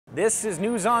This is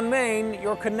News on Main,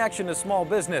 your connection to small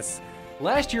business.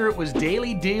 Last year it was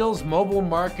daily deals, mobile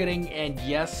marketing, and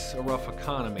yes, a rough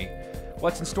economy.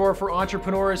 What's in store for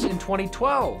entrepreneurs in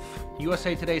 2012?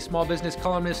 USA Today small business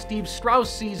columnist Steve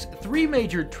Strauss sees three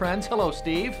major trends. Hello,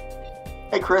 Steve.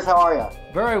 Hey, Chris, how are you?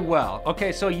 Very well.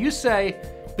 Okay, so you say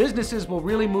businesses will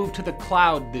really move to the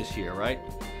cloud this year, right?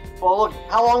 Well, look,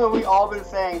 how long have we all been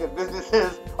saying that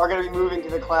businesses are going to be moving to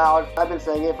the cloud? I've been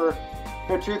saying it for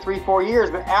 2, 3, 4 years,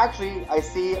 but actually I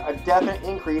see a definite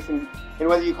increase in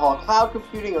whether you call it cloud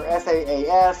computing or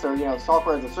SaaS or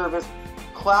software as a service.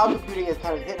 Cloud computing has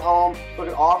kind of hit home. Look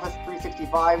at Office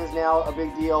 365 is now a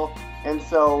big deal, and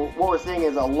so what we're seeing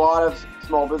is a lot of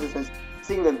small businesses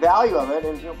seeing the value of it.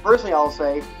 And personally, I'll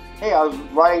say, hey, I was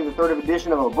writing the third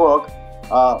edition of a book,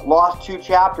 lost 2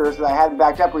 chapters that I hadn't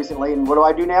backed up recently, and what do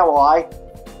I do now? Well, I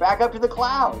back up to the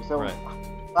cloud. So right.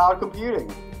 Cloud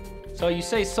computing. So you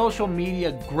say social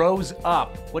media grows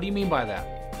up. What do you mean by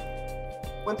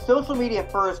that? When social media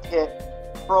first hit,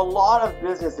 for a lot of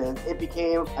businesses, it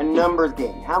became a numbers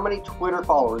game. How many Twitter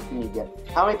followers can you get?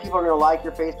 How many people are going to like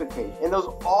your Facebook page? And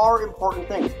those are important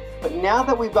things. But now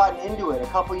that we've gotten into it a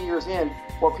couple years in,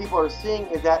 what people are seeing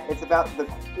is that it's about the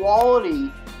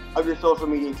quality of your social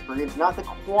media experience, not the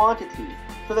quantity.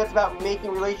 So that's about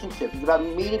making relationships. It's about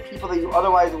meeting people that you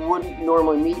otherwise wouldn't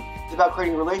normally meet. It's about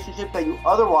creating relationships that you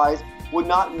otherwise would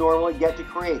not normally get to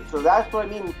create. So that's what I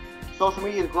mean. Social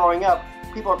media is growing up.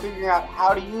 People are figuring out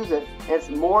how to use it. And it's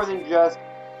more than just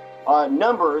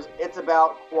numbers. It's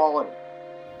about quality.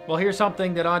 Well, here's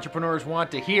something that entrepreneurs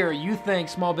want to hear. You think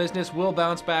small business will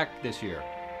bounce back this year?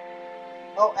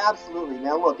 Oh, absolutely.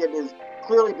 Now, look, it has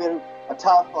clearly been a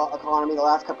tough economy the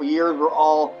last couple of years. We're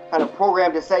all kind of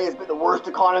programmed to say it's been the worst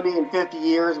economy in 50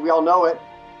 years. We all know it.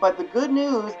 But the good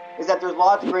news is that there's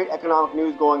lots of great economic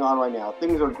news going on right now.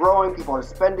 Things are growing. People are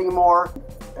spending more.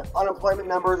 Unemployment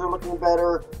numbers are looking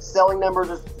better. Selling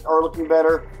numbers are looking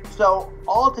better. So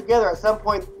all together, at some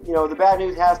point, the bad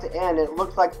news has to end. It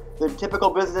looks like the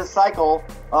typical business cycle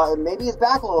maybe is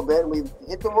back a little bit, and we've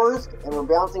hit the worst, and we're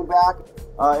bouncing back.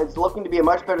 It's looking to be a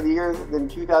much better year than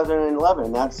 2011,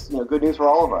 and that's good news for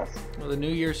all of us. Well, the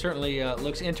new year certainly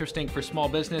looks interesting for small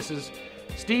businesses.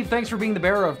 Steve, thanks for being the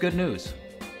bearer of good news.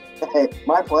 Hey,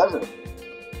 my pleasure.